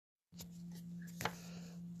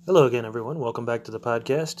Hello again, everyone. Welcome back to the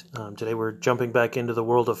podcast. Today we're jumping back into the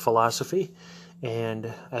world of philosophy.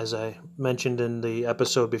 And as I mentioned in the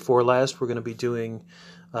episode before last, we're going to be doing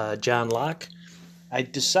John Locke. I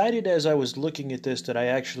decided as I was looking at this that I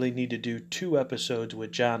actually need to do 2 episodes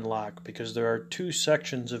with John Locke because there are 2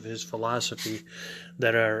 sections of his philosophy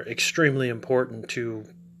that are extremely important to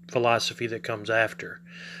philosophy that comes after.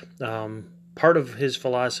 Part of his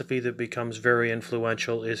philosophy that becomes very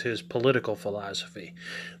influential is his political philosophy.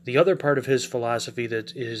 The other part of his philosophy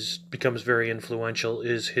that becomes very influential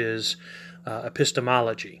is his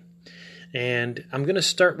epistemology. And I'm going to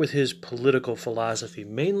start with his political philosophy,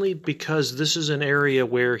 mainly because this is an area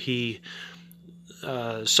where he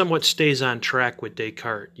somewhat stays on track with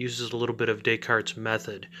Descartes, uses a little bit of Descartes'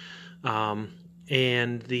 method.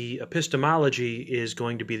 And the epistemology is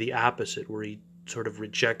going to be the opposite, where he sort of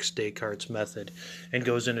rejects Descartes' method and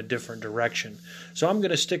goes in a different direction. So I'm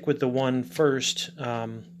going to stick with the one first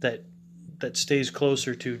that stays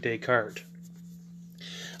closer to Descartes.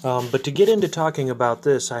 But to get into talking about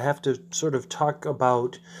this, I have to sort of talk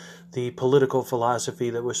about the political philosophy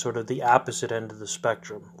that was sort of the opposite end of the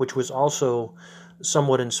spectrum, which was also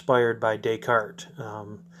somewhat inspired by Descartes.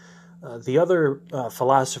 The other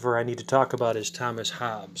philosopher I need to talk about is Thomas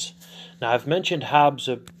Hobbes. Now, I've mentioned Hobbes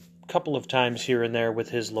a couple of times here and there with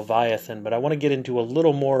his Leviathan, but I want to get into a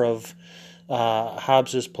little more of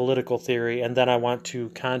Hobbes's political theory, and then I want to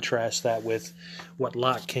contrast that with what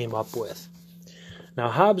Locke came up with. Now,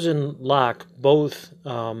 Hobbes and Locke both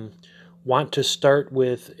want to start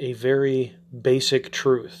with a very basic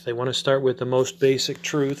truth. They want to start with the most basic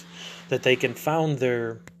truth that they can found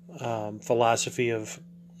their philosophy of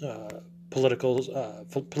their political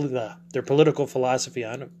philosophy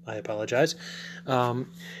on. I apologize. And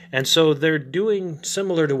so they're doing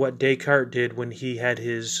similar to what Descartes did when he had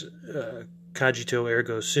his cogito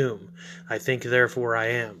ergo sum. I think, therefore I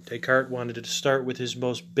am. Descartes wanted to start with his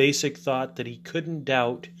most basic thought that he couldn't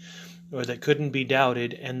doubt, or that couldn't be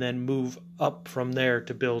doubted, and then move up from there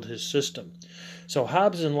to build his system. So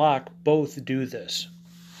Hobbes and Locke both do this.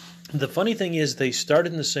 The funny thing is they start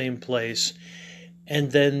in the same place,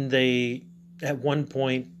 and then they, at one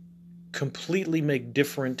point, completely make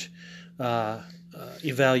different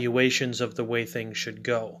evaluations of the way things should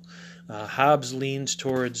go. Hobbes leans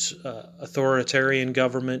towards authoritarian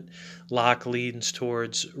government. Locke leans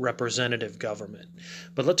towards representative government.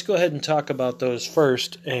 But let's go ahead and talk about those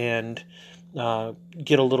first and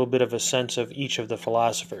get a little bit of a sense of each of the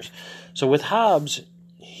philosophers. So with Hobbes,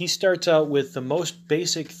 he starts out with the most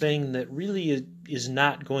basic thing that really is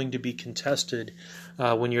not going to be contested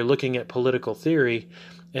when you're looking at political theory.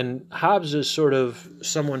 And Hobbes is sort of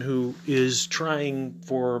someone who is trying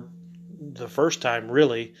for the first time,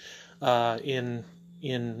 really, in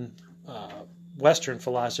Western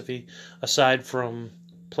philosophy, aside from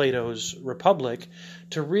Plato's Republic,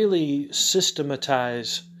 to really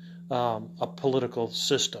systematize a political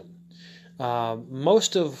system.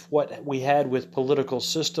 Most of what we had with political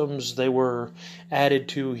systems, they were added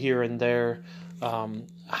to here and there.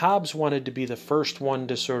 Hobbes wanted to be the first one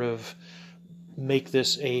to sort of make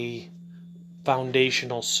this a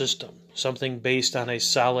foundational system, something based on a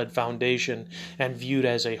solid foundation and viewed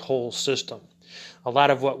as a whole system. A lot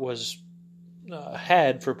of what was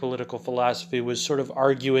had for political philosophy was sort of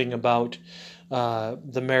arguing about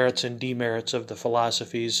the merits and demerits of the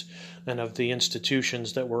philosophies and of the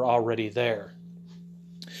institutions that were already there.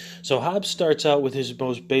 So Hobbes starts out with his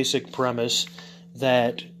most basic premise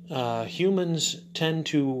that humans tend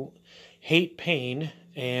to hate pain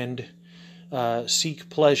and seek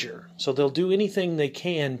pleasure. So they'll do anything they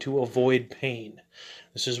can to avoid pain.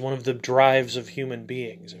 This is one of the drives of human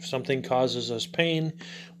beings. If something causes us pain,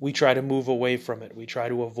 we try to move away from it. We try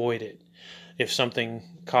to avoid it. If something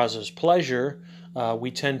causes pleasure,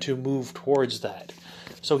 we tend to move towards that.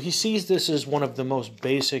 So he sees this as one of the most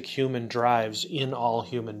basic human drives in all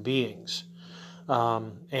human beings.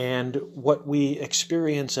 And what we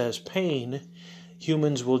experience as pain,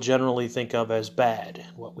 humans will generally think of as bad.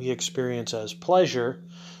 What we experience as pleasure,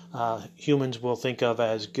 humans will think of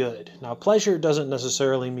as good. Now, pleasure doesn't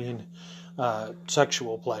necessarily mean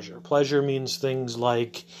sexual pleasure. Pleasure means things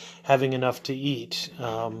like having enough to eat,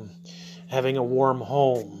 having a warm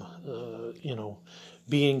home,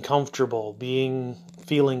 being comfortable,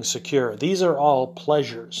 feeling secure. These are all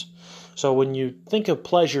pleasures. So when you think of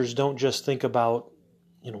pleasures, don't just think about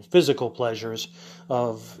physical pleasures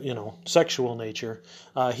of sexual nature.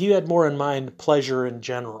 He had more in mind pleasure in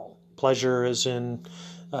general. Pleasure as in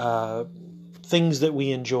things that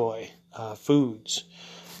we enjoy, foods,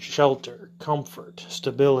 shelter, comfort,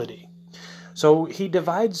 stability. So he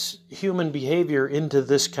divides human behavior into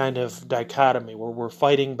this kind of dichotomy where we're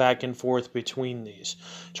fighting back and forth between these,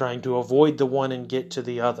 trying to avoid the one and get to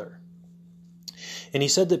the other. And he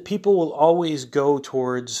said that people will always go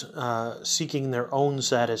towards seeking their own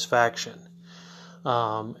satisfaction,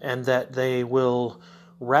 and that they will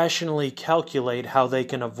rationally calculate how they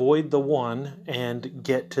can avoid the one and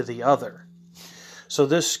get to the other. So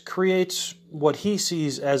this creates what he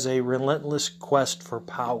sees as a relentless quest for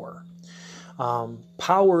power.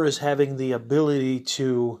 Power is having the ability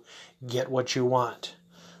to get what you want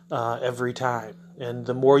every time. And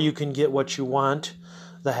the more you can get what you want,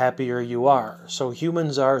 the happier you are. So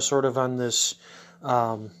humans are sort of on this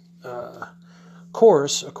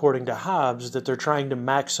course, according to Hobbes, that they're trying to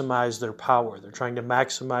maximize their power. They're trying to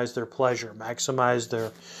maximize their pleasure, maximize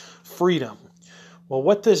their freedom. Well,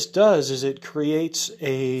 what this does is it creates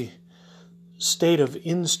a state of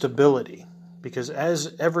instability, because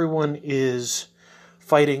as everyone is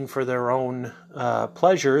fighting for their own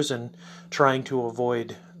pleasures and trying to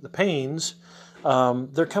avoid the pains,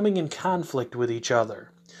 they're coming in conflict with each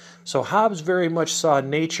other. So Hobbes very much saw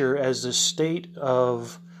nature as the state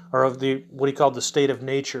of, or of the what he called the state of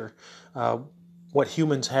nature. What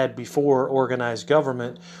humans had before organized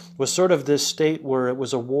government was sort of this state where it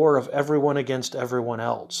was a war of everyone against everyone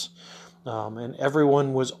else. And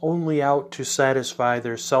everyone was only out to satisfy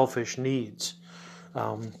their selfish needs.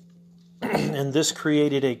 And this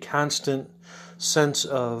created a constant sense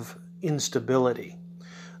of instability.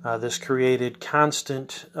 This created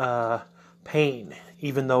constant pain,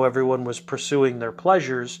 even though everyone was pursuing their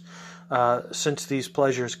pleasures. Since these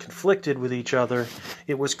pleasures conflicted with each other,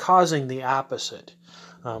 it was causing the opposite.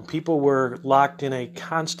 People were locked in a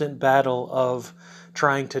constant battle of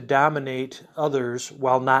trying to dominate others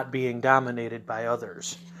while not being dominated by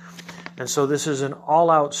others. And so this is an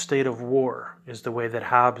all-out state of war, is the way that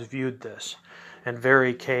Hobbes viewed this, and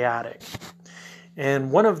very chaotic. And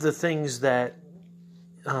one of the things that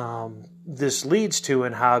this leads to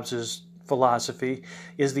in Hobbes's philosophy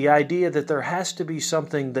is the idea that there has to be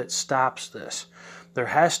something that stops this. There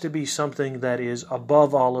has to be something that is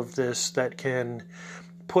above all of this that can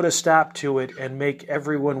put a stop to it and make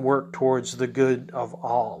everyone work towards the good of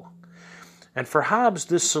all. And for Hobbes,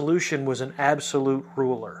 this solution was an absolute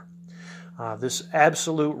ruler. This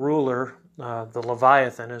absolute ruler, the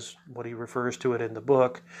Leviathan is what he refers to it in the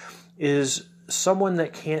book, is someone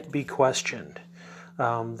that can't be questioned.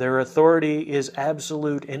 Their authority is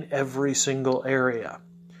absolute in every single area.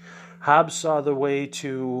 Hobbes saw the way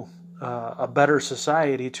to a better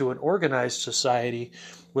society, to an organized society,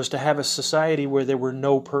 was to have a society where there were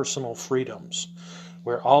no personal freedoms,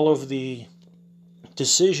 where all of the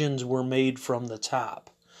decisions were made from the top.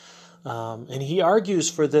 And he argues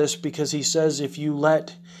for this because he says if you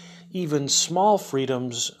let even small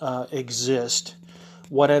freedoms exist,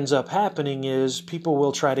 what ends up happening is people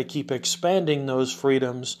will try to keep expanding those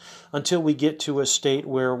freedoms until we get to a state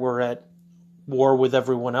where we're at war with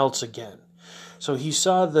everyone else again. So he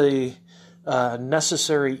saw the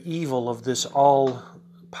necessary evil of this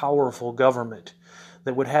all-powerful government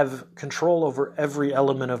that would have control over every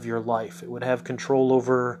element of your life. It would have control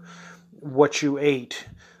over what you ate,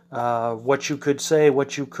 what you could say,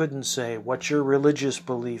 what you couldn't say, what your religious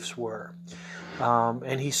beliefs were.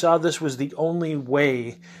 And he saw this was the only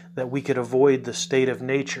way that we could avoid the state of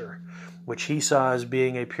nature, which he saw as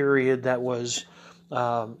being a period that was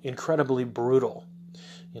incredibly brutal.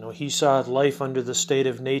 He saw life under the state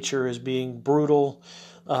of nature as being brutal,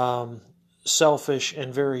 selfish,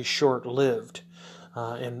 and very short-lived,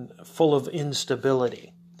 and full of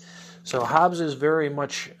instability. So Hobbes is very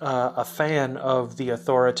much a fan of the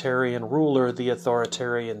authoritarian ruler, the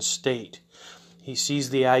authoritarian state. He sees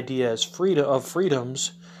the idea as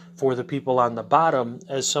freedoms for the people on the bottom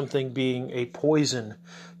as something being a poison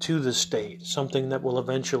to the state, something that will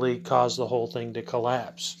eventually cause the whole thing to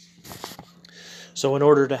collapse. So in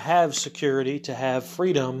order to have security, to have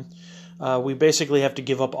freedom, we basically have to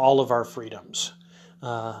give up all of our freedoms.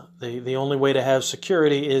 The only way to have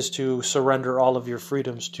security is to surrender all of your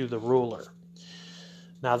freedoms to the ruler.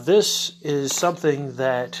 Now this is something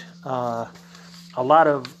that a lot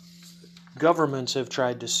of governments have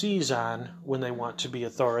tried to seize on when they want to be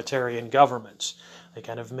authoritarian governments. They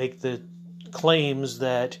kind of make the claims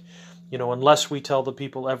that, unless we tell the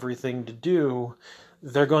people everything to do,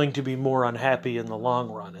 they're going to be more unhappy in the long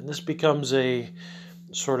run. And this becomes a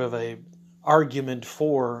sort of a argument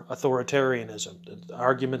for authoritarianism, the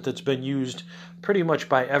argument that's been used pretty much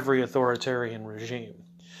by every authoritarian regime.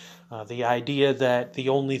 The idea that the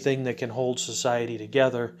only thing that can hold society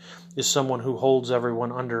together is someone who holds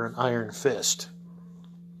everyone under an iron fist.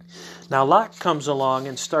 Now Locke comes along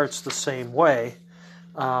and starts the same way,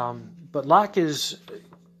 but Locke is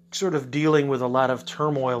sort of dealing with a lot of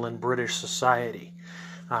turmoil in British society.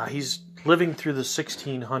 He's living through the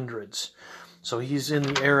 1600s, so he's in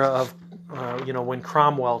the era of, when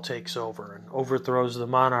Cromwell takes over and overthrows the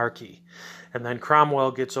monarchy. And then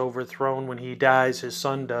Cromwell gets overthrown when he dies, his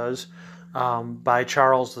son does, by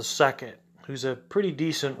Charles II, who's a pretty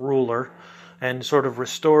decent ruler and sort of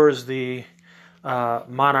restores the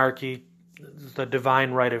monarchy, the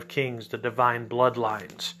divine right of kings, the divine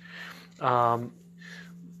bloodlines.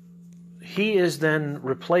 He is then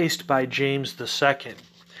replaced by James II.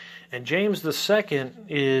 And James II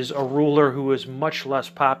is a ruler who is much less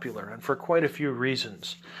popular, and for quite a few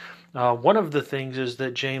reasons. One of the things is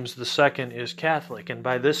that James II is Catholic, and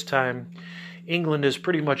by this time, England is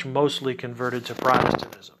pretty much mostly converted to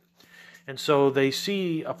Protestantism. And so they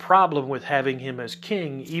see a problem with having him as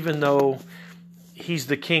king, even though he's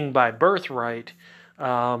the king by birthright.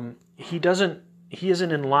 He isn't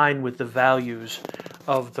in line with the values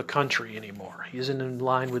of the country anymore. He isn't in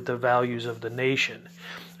line with the values of the nation.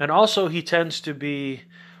 And also he tends to be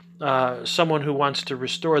someone who wants to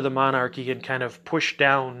restore the monarchy and kind of push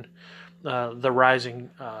down the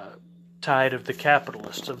rising tide of the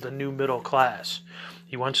capitalists, of the new middle class.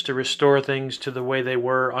 He wants to restore things to the way they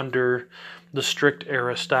were under the strict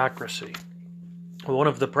aristocracy. One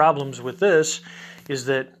of the problems with this is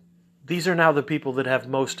that these are now the people that have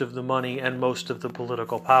most of the money and most of the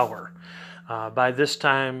political power. By this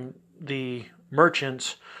time, the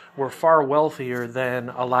merchants were far wealthier than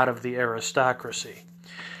a lot of the aristocracy.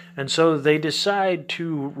 And so they decide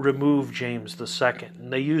to remove James II,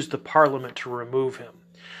 and they use the Parliament to remove him.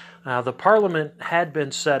 The Parliament had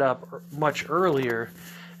been set up much earlier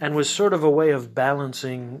and was sort of a way of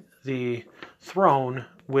balancing the throne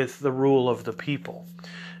with the rule of the people.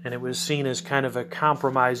 And it was seen as kind of a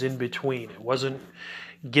compromise in between. It wasn't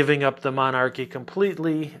giving up the monarchy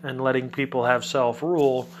completely and letting people have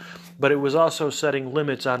self-rule, but it was also setting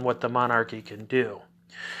limits on what the monarchy can do.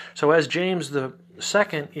 So as James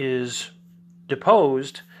II is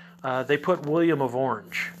deposed, they put William of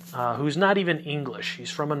Orange, who's not even English.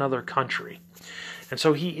 He's from another country. And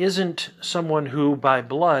so he isn't someone who, by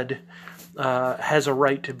blood, has a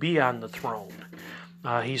right to be on the throne.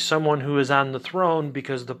 He's someone who is on the throne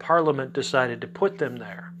because the Parliament decided to put him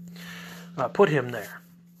there.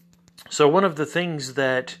 So one of the things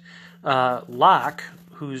that Locke,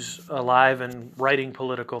 who's alive and writing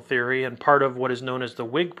political theory and part of what is known as the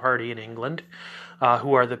Whig Party in England,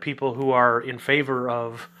 who are the people who are in favor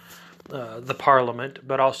of the Parliament,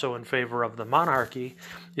 but also in favor of the monarchy,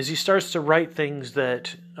 is he starts to write things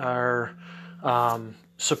that are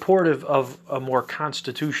supportive of a more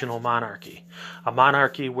constitutional monarchy, a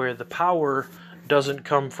monarchy where the power doesn't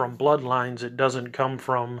come from bloodlines, it doesn't come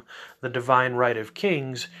from the divine right of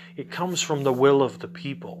kings, it comes from the will of the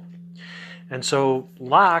people. And so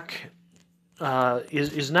Locke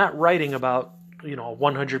is not writing about a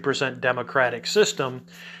 100% democratic system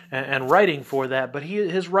and writing for that, but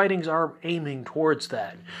his writings are aiming towards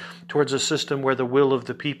that, towards a system where the will of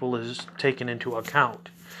the people is taken into account.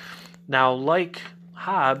 Now, like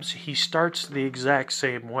Hobbes, he starts the exact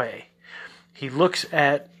same way. He looks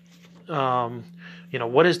at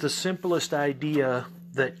what is the simplest idea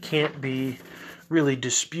that can't be really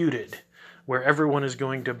disputed, where everyone is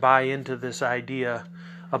going to buy into this idea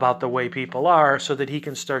about the way people are so that he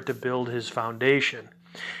can start to build his foundation.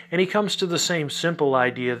 And he comes to the same simple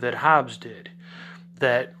idea that Hobbes did,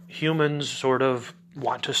 that humans sort of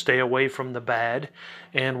want to stay away from the bad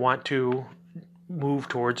and want to move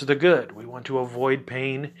towards the good. We want to avoid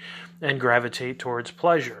pain and gravitate towards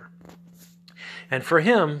pleasure. And for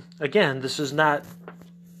him, again, this is not,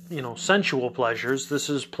 sensual pleasures. This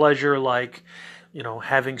is pleasure like,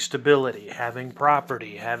 having stability, having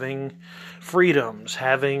property, having freedoms,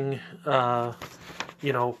 having,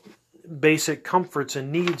 basic comforts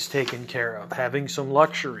and needs taken care of, having some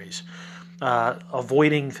luxuries,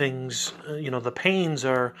 avoiding things, the pains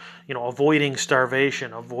are, avoiding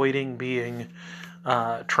starvation, avoiding being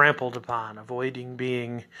trampled upon, avoiding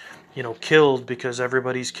being, killed because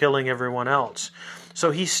everybody's killing everyone else.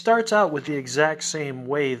 So he starts out with the exact same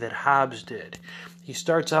way that Hobbes did. He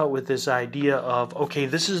starts out with this idea of, okay,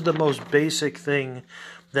 this is the most basic thing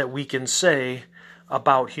that we can say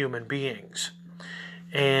about human beings.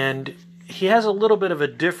 And he has a little bit of a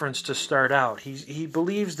difference to start out. He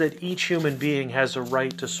believes that each human being has a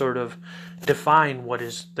right to sort of define what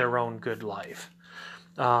is their own good life.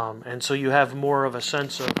 And so you have more of a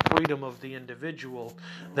sense of freedom of the individual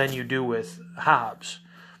than you do with Hobbes.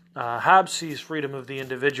 Hobbes sees freedom of the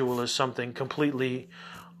individual as something completely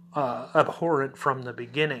abhorrent from the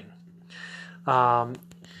beginning. Hobbes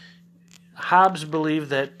believed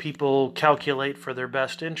that people calculate for their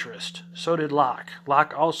best interest. So did Locke.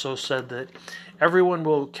 Locke also said that everyone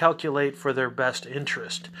will calculate for their best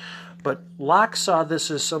interest. But Locke saw this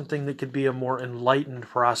as something that could be a more enlightened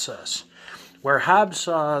process. Where Hobbes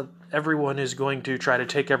saw everyone is going to try to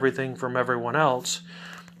take everything from everyone else,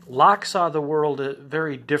 Locke saw the world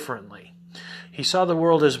very differently. He saw the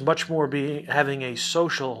world as much more having a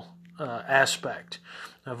social aspect,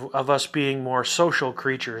 of us being more social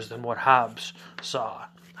creatures than what Hobbes saw.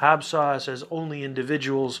 Hobbes saw us as only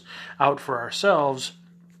individuals out for ourselves.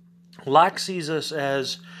 Locke sees us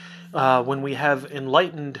as, when we have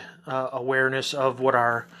enlightened awareness of what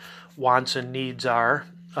our wants and needs are,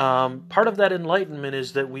 part of that enlightenment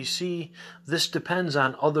is that we see this depends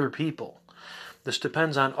on other people. This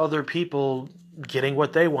depends on other people getting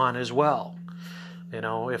what they want as well.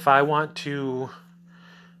 If I want to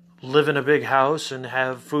live in a big house and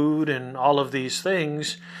have food and all of these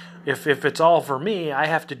things, if it's all for me, I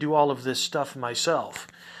have to do all of this stuff myself.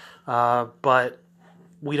 But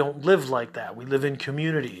we don't live like that. We live in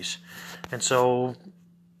communities. And so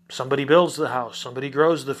somebody builds the house, somebody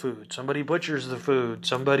grows the food, somebody butchers the food,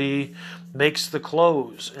 somebody makes the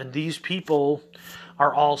clothes, and these people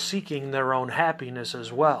are all seeking their own happiness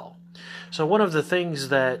as well. So one of the things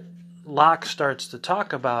that Locke starts to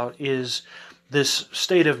talk about is this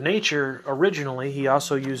state of nature. Originally, he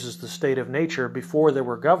also uses the state of nature before there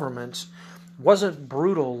were governments, wasn't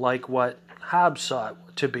brutal like what Hobbes saw it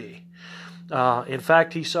to be. In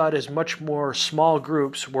fact, he saw it as much more small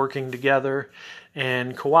groups working together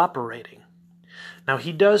and cooperating. Now,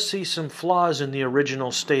 he does see some flaws in the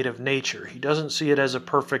original state of nature. He doesn't see it as a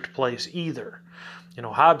perfect place either.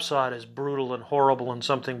 Hobbes saw it as brutal and horrible and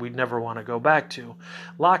something we'd never want to go back to.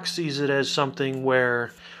 Locke sees it as something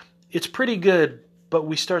where it's pretty good, but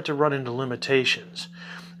we start to run into limitations.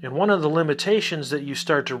 And one of the limitations that you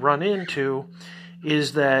start to run into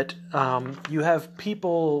is that you have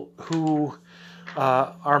people who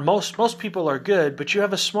are most people are good, but you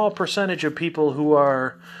have a small percentage of people who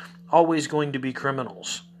are always going to be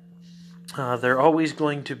criminals. They're always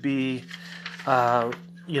going to be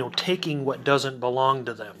taking what doesn't belong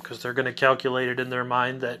to them, because they're going to calculate it in their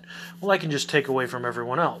mind that, well, I can just take away from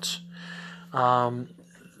everyone else.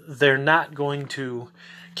 They're not going to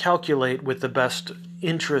calculate with the best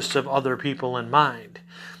interests of other people in mind.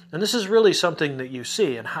 And this is really something that you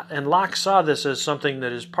see. And Locke saw this as something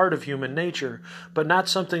that is part of human nature, but not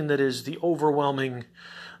something that is the overwhelming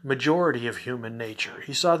majority of human nature.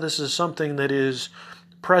 He saw this as something that is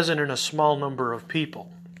present in a small number of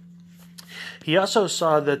people. He also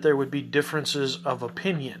saw that there would be differences of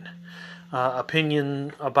opinion.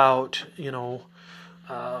 Opinion about,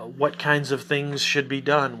 what kinds of things should be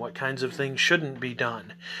done, what kinds of things shouldn't be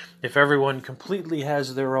done. If everyone completely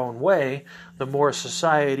has their own way, the more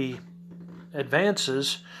society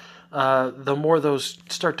advances, the more those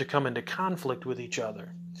start to come into conflict with each other.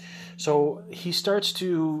 So he starts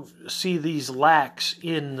to see these lacks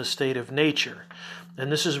in the state of nature,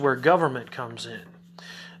 and this is where government comes in.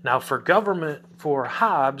 Now, for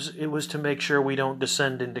Hobbes, it was to make sure we don't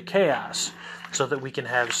descend into chaos so that we can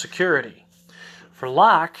have security. For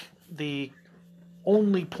Locke, the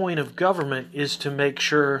only point of government is to make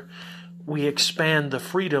sure we expand the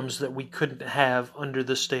freedoms that we couldn't have under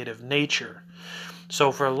the state of nature.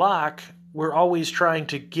 So for Locke, we're always trying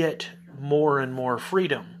to get more and more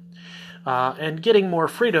freedom. And getting more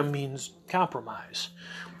freedom means compromise.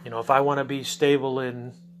 If I want to be stable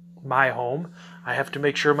in my home, I have to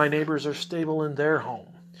make sure my neighbors are stable in their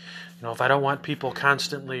home. If I don't want people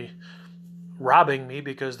constantly robbing me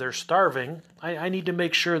because they're starving, I need to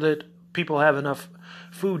make sure that people have enough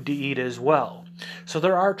food to eat as well. So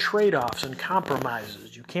there are trade-offs and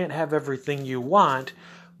compromises. You can't have everything you want,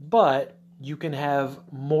 but you can have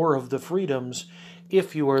more of the freedoms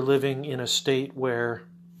if you are living in a state where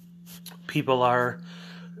people are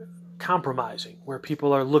compromising, where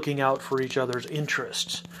people are looking out for each other's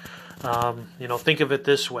interests. Think of it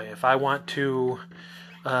this way. If I want to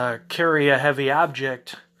carry a heavy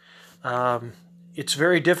object, it's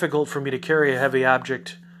very difficult for me to carry a heavy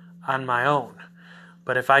object on my own.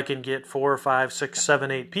 But if I can get 4, 5, 6,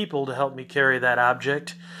 7, 8 people to help me carry that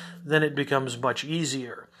object, then it becomes much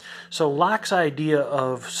easier. So Locke's idea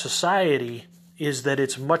of society is that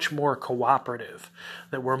it's much more cooperative,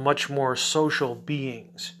 that we're much more social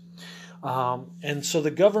beings. And so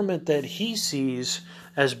the government that he sees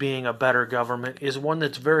as being a better government is one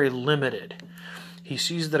that's very limited. He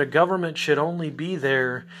sees that a government should only be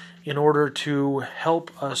there in order to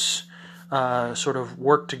help us sort of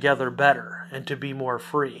work together better and to be more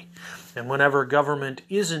free. And whenever government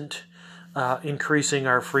isn't increasing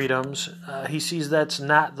our freedoms. He sees that's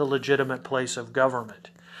not the legitimate place of government.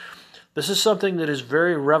 This is something that is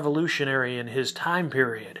very revolutionary in his time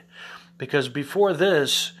period, because before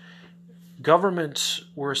this, governments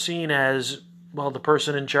were seen as, well, the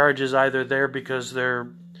person in charge is either there because they're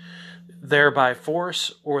there by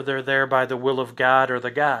force or they're there by the will of God or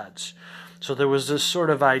the gods. So there was this sort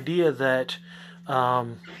of idea that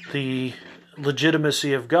the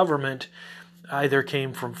legitimacy of government either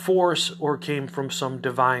came from force or came from some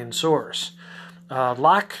divine source.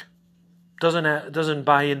 Locke doesn't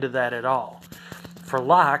buy into that at all. For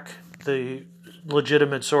Locke, the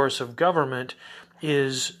legitimate source of government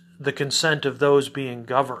is the consent of those being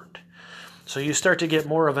governed. So you start to get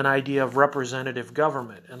more of an idea of representative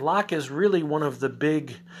government. And Locke is really one of the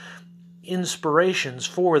big inspirations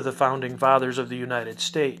for the founding fathers of the United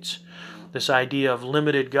States. This idea of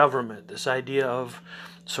limited government, this idea of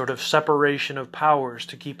sort of separation of powers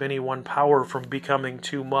to keep any one power from becoming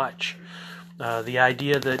too much. The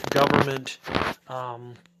idea that government,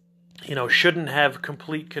 shouldn't have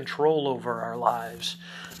complete control over our lives.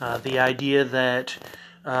 The idea that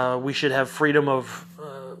we should have freedom of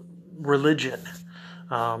religion,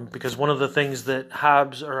 because one of the things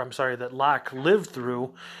that Locke lived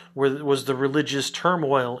through was the religious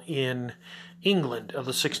turmoil in England of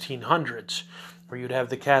the 1600s, where you'd have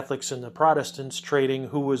the Catholics and the Protestants trading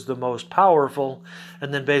who was the most powerful,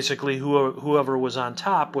 and then basically whoever was on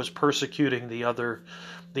top was persecuting the other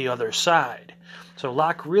side. So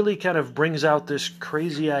Locke really kind of brings out this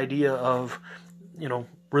crazy idea of,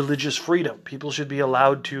 religious freedom. People should be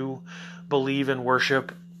allowed to believe and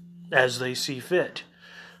worship as they see fit,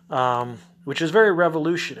 which is very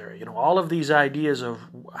revolutionary. All of these ideas of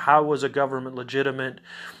how was a government legitimate,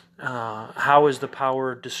 how is the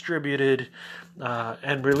power distributed,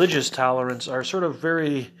 and religious tolerance are sort of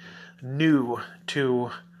very new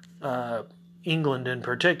to England in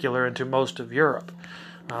particular and to most of Europe,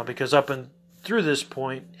 because up and through this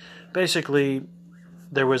point, basically,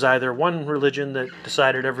 there was either one religion that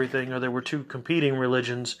decided everything, or there were two competing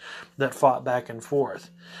religions that fought back and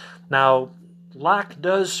forth. Now, Locke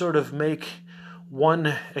does sort of make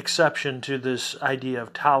one exception to this idea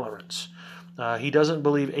of tolerance. He doesn't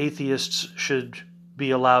believe atheists should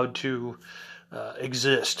be allowed to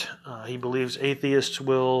exist. He believes atheists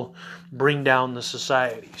will bring down the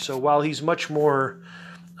society. So while he's much more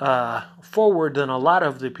forward than a lot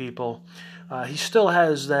of the people, he still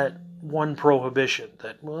has that one prohibition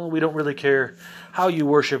that, well, we don't really care how you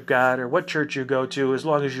worship God or what church you go to as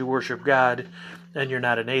long as you worship God and you're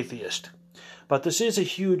not an atheist. But this is a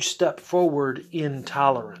huge step forward in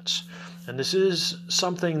tolerance. And this is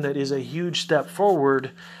something that is a huge step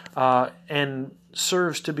forward and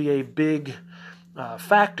serves to be a big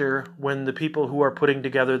factor when the people who are putting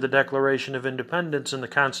together the Declaration of Independence and the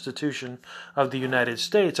Constitution of the United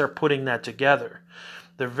States are putting that together.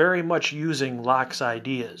 They're very much using Locke's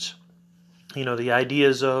ideas. The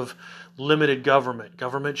ideas of limited government.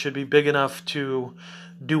 Government should be big enough to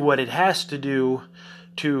do what it has to do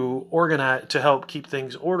to organize, to help keep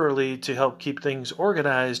things orderly, to help keep things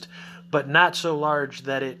organized, but not so large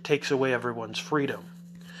that it takes away everyone's freedom.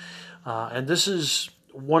 And this is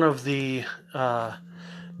one of the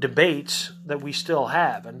debates that we still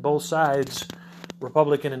have, and both sides,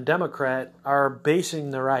 Republican and Democrat, are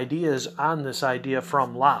basing their ideas on this idea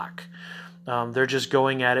from Locke. They're just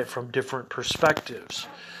going at it from different perspectives.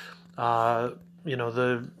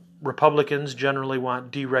 The Republicans generally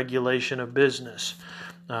want deregulation of business,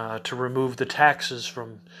 to remove the taxes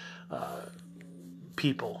from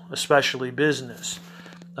people, especially business.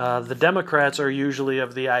 The Democrats are usually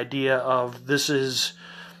of the idea of this is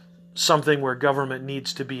something where government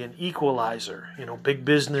needs to be an equalizer. Big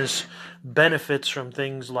business benefits from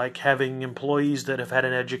things like having employees that have had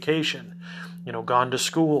an education, gone to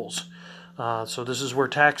schools. So this is where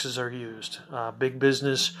taxes are used. Big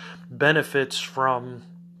business benefits from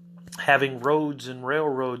having roads and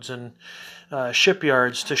railroads and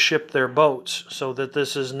shipyards to ship their boats, so that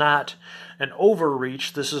this is not an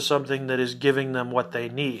overreach. This is something that is giving them what they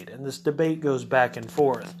need. And this debate goes back and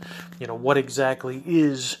forth. What exactly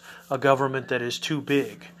is a government that is too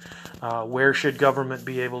big? Where should government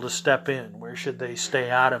be able to step in? Where should they stay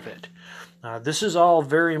out of it? This is all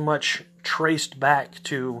very much traced back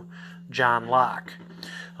to John Locke.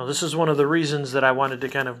 Now, this is one of the reasons that I wanted to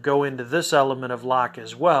kind of go into this element of Locke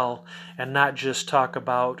as well, and not just talk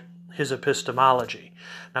about his epistemology.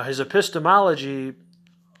 Now, his epistemology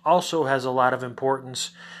also has a lot of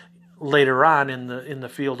importance later on in the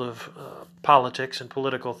field of politics and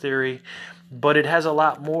political theory, but it has a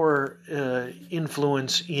lot more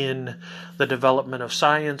influence in the development of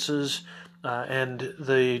sciences and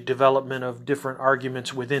the development of different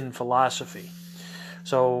arguments within philosophy.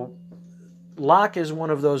 So Locke is one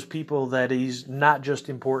of those people that he's not just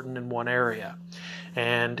important in one area.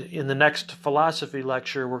 And in the next philosophy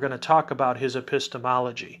lecture, we're going to talk about his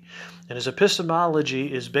epistemology. And his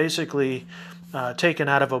epistemology is basically taken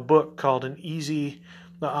out of a book called an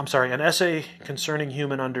essay concerning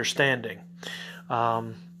human understanding.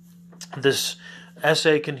 This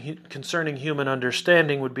essay concerning human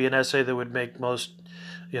understanding would be an essay that would make most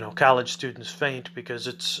college students faint, because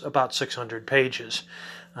it's about 600 pages.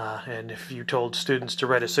 And if you told students to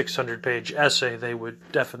write a 600-page essay, they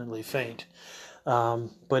would definitely faint.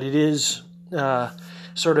 But it is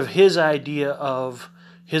sort of his idea of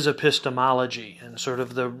his epistemology and sort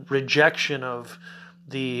of the rejection of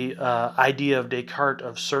the idea of Descartes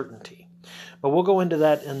of certainty. But we'll go into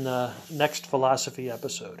that in the next philosophy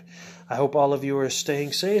episode. I hope all of you are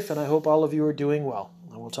staying safe, and I hope all of you are doing well.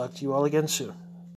 And we'll talk to you all again soon.